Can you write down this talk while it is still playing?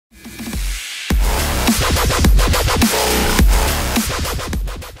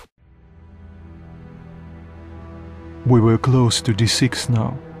We were close to D6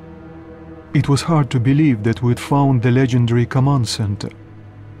 now. It was hard to believe that we'd found the legendary command center,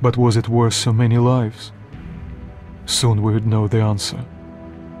 but was it worth so many lives? Soon we would know the answer.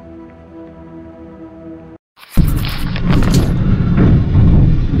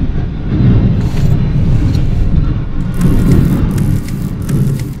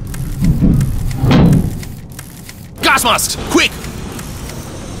 Gas mask! Quick!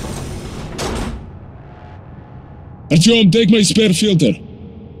 Artyom, take my spare filter.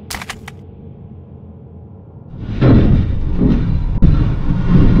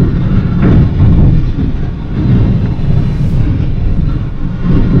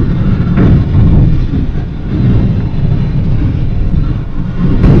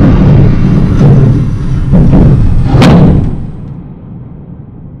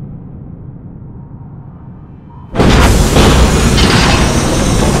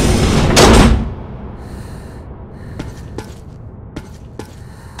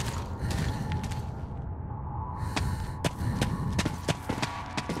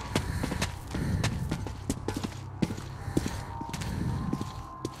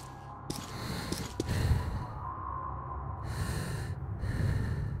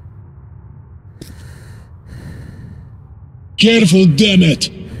 Careful, damn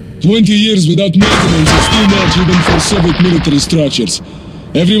it! 20 years without maintenance is too much even for Soviet military structures.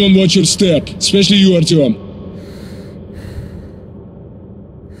 Everyone watch your step, especially you, Artyom.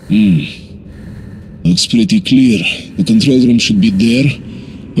 Looks pretty clear. The control room should be there.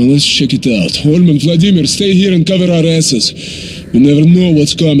 Well, let's check it out. Holman, Vladimir, stay here and cover our asses. You never know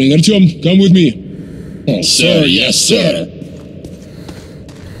what's coming. Artyom, come with me. Oh, sir, yes, sir.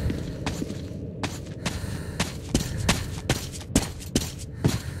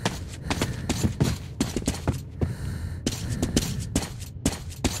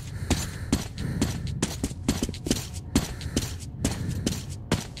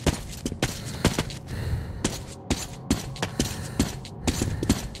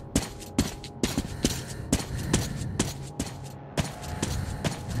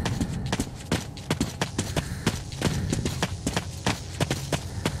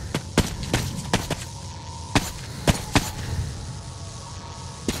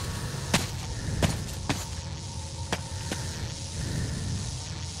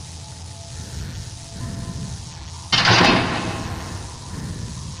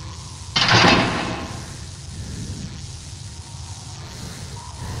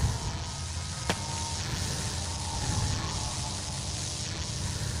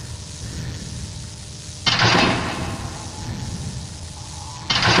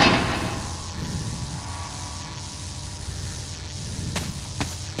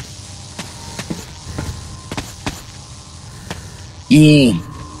 You know,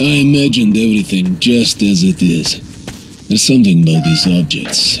 I imagined everything just as it is. There's something about these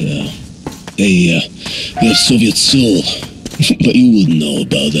objects. They have Soviet soul. But you wouldn't know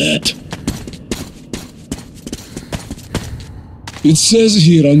about that. It says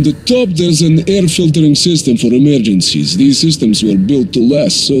here on the top there's an air filtering system for emergencies. These systems were built to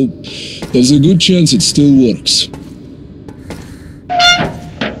last, so there's a good chance it still works.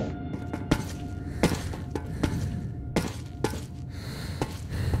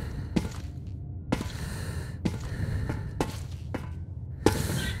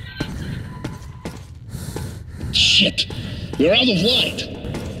 Shit! We're out of light!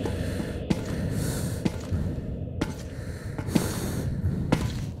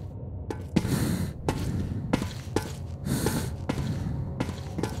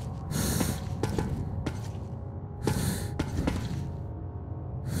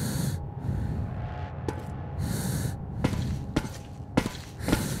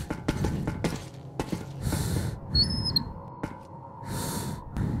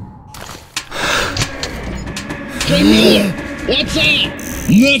 Hey Miller, what's up?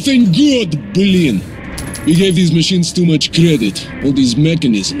 Nothing good, Blin. We gave these machines too much credit. All these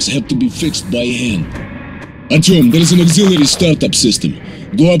mechanisms have to be fixed by hand. Artyom, there's an auxiliary startup system.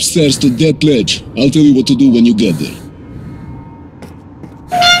 Go upstairs to that ledge. I'll tell you what to do when you get there.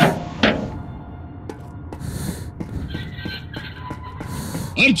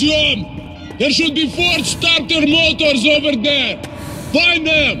 Artyom! There should be 4 starter motors over there! Find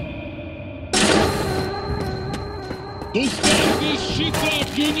them! To start this shit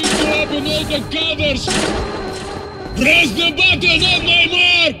up, you need to open all the covers! Press the button on my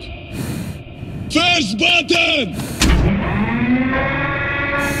mark! First button!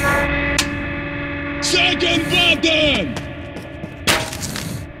 Second button!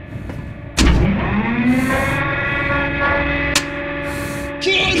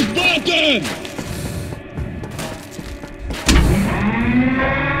 Fourth button!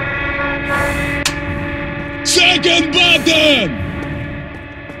 Second button!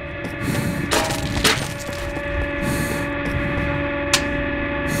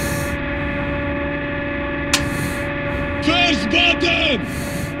 First button!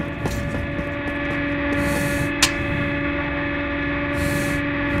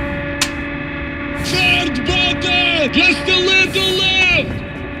 Third button! Just a little left!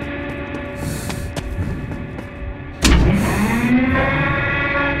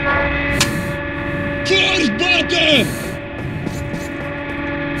 Fourth button!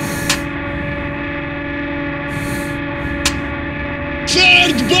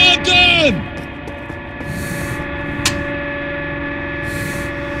 Third button!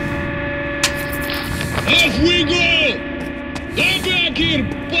 Off we go! Come back here,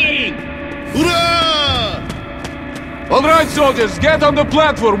 buddy! Hurrah! All right, soldiers, get on the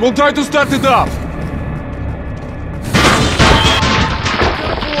platform. We'll try to start it up.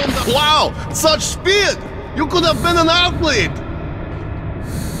 Wow! Such speed! You could have been an athlete!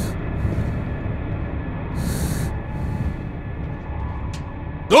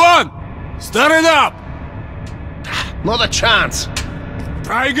 Go on! Start it up! Not a chance!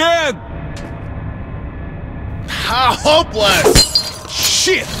 Try again! How hopeless!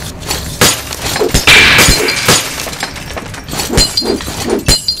 Shit!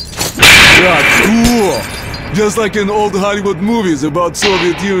 Yeah, cool! Just like in old Hollywood movies about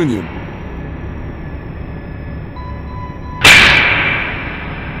Soviet Union.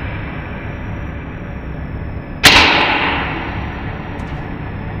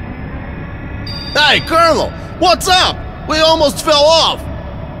 Hey, Colonel! What's up? We almost fell off!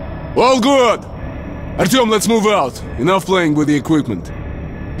 All good! Artyom, let's move out. Enough playing with the equipment.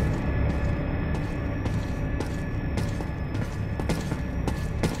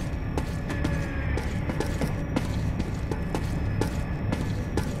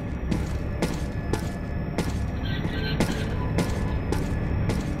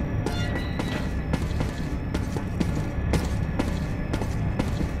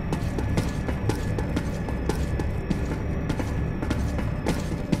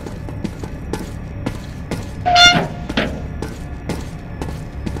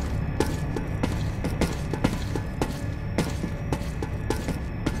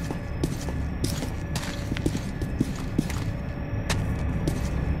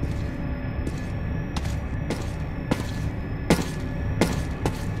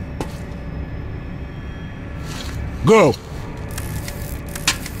 Go!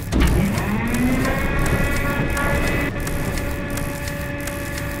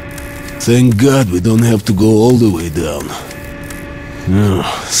 Thank God we don't have to go all the way down.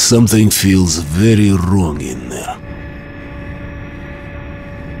 Something feels very wrong in there.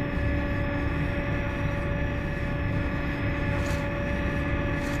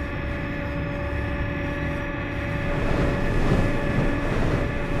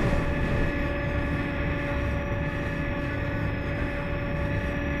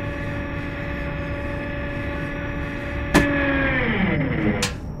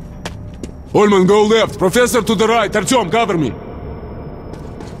 Ullman, go left. Professor to the right. Artyom, cover me.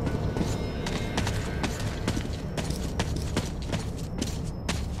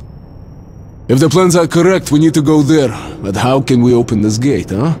 If the plans are correct, we need to go there. But how can we open this gate,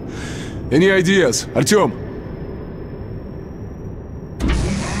 huh? Any ideas? Artyom?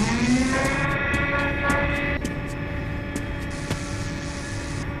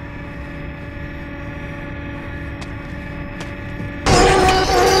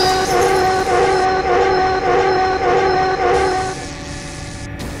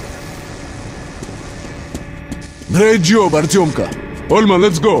 Great job, Artyomka. Ullman,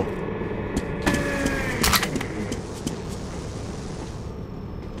 let's go.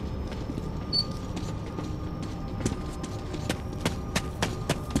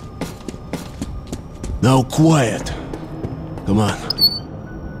 Now quiet. Come on.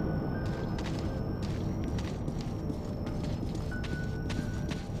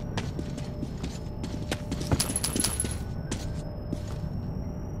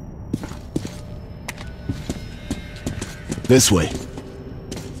 This way.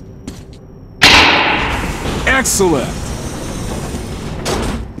 Excellent!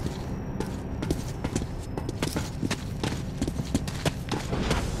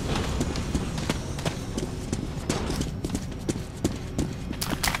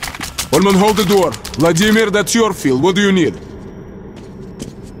 Ullman, hold the door. Vladimir, that's your field. What do you need?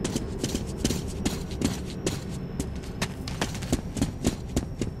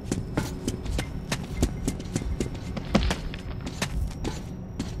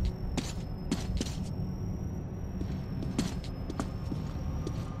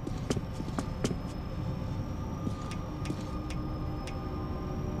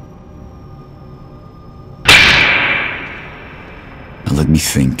 let me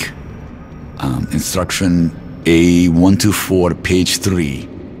think. Instruction A124, page 3.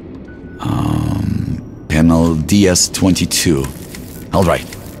 Panel DS22. All right,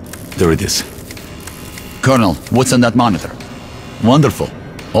 there it is. Colonel, what's on that monitor? Wonderful.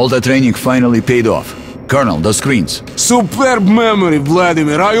 All the training finally paid off. Colonel, those screens. Superb memory,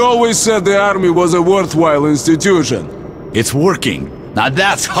 Vladimir. I always said the army was a worthwhile institution. It's working. Now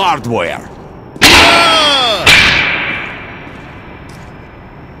that's hardware.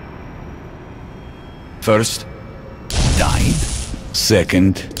 First, died.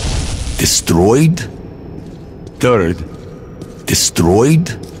 Second, destroyed. Third, destroyed.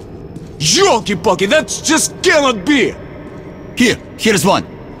 Ёлки-палки, that just cannot be! Here's one.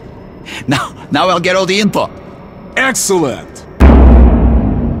 Now I'll get all the info. Excellent!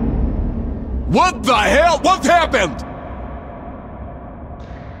 What the hell? What happened?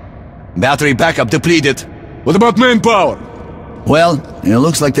 Battery backup depleted. What about main power? Well, it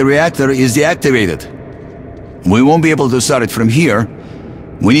looks like the reactor is deactivated. We won't be able to start it from here.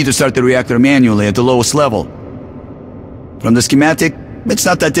 We need to start the reactor manually at the lowest level. From the schematic, it's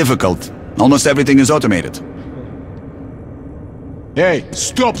not that difficult. Almost everything is automated. Hey,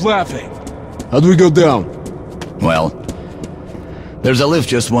 stop laughing! How do we go down? Well, there's a lift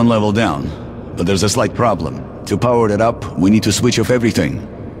just one level down, but there's a slight problem. To power it up, we need to switch off everything,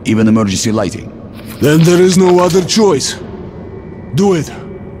 even emergency lighting. Then there is no other choice. Do it.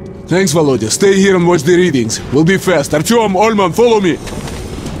 Thanks, Volodya. Stay here and watch the readings. We'll be fast. Artyom, Olman, follow me!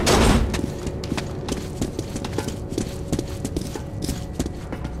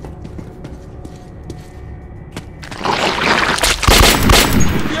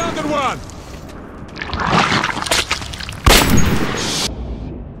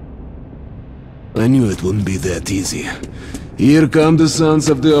 I knew it wouldn't be that easy. Here come the sons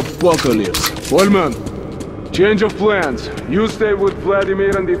of the apocalypse. Olman, change of plans. You stay with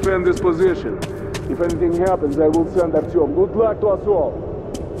Vladimir and defend this position. If anything happens, I will send Artyom. Good luck to us all.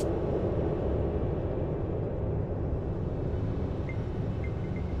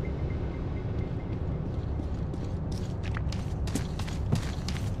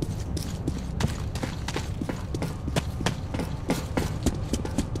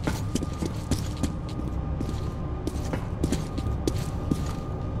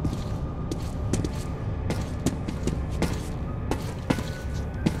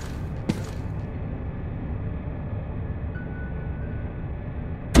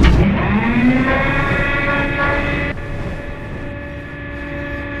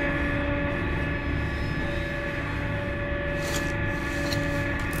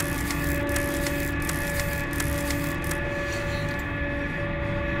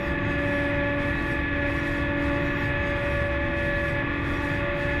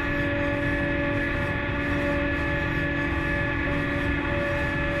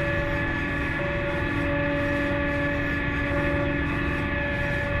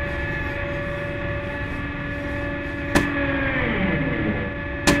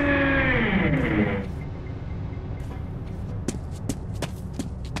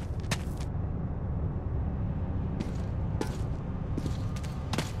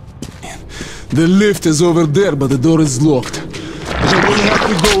 The lift is over there, but the door is locked. So we'll have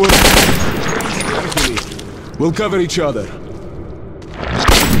to go in. We'll cover each other.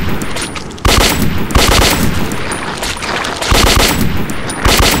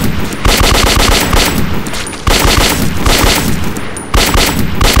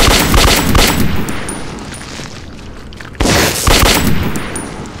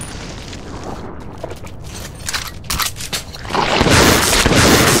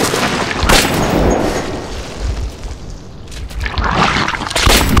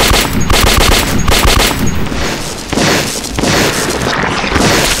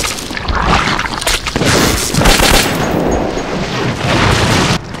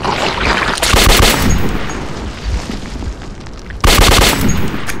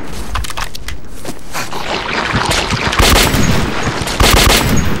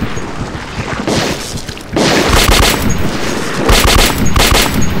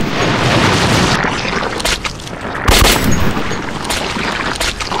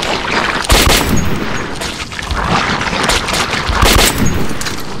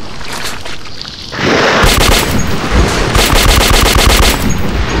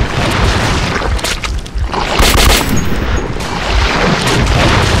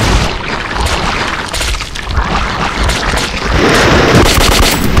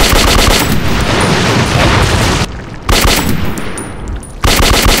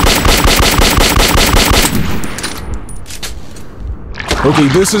 Okay,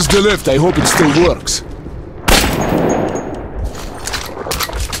 this is the lift. I hope it still works.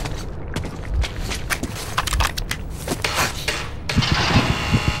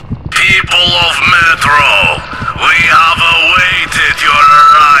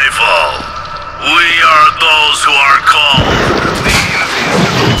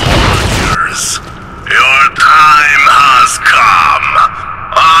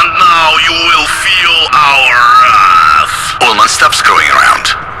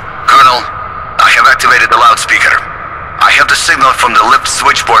 signal from the lift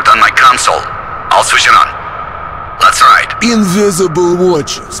switchboard on my console. I'll switch it on. That's right. Invisible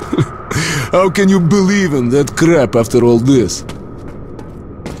watches. How can you believe in that crap after all this?